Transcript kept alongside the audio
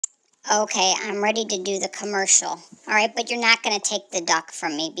Okay, I'm ready to do the commercial. All right, but you're not going to take the duck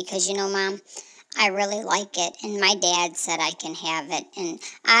from me because you know, Mom, I really like it, and my dad said I can have it, and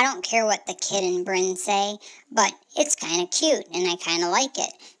I don't care what the kid and Bryn say, but it's kind of cute, and I kind of like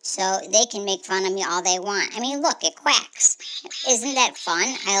it. So they can make fun of me all they want. I mean, look, it quacks. Isn't that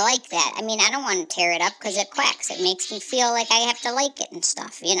fun? I like that. I mean, I don't want to tear it up because it quacks. It makes me feel like I have to like it and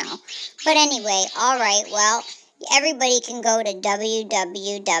stuff, you know. But anyway, all right, well, everybody can go to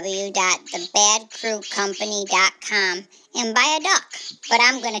www.thebadcrewcompany.com and buy a duck. But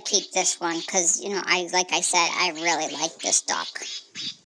I'm going to keep this one because, you know, like I said, I really like this duck.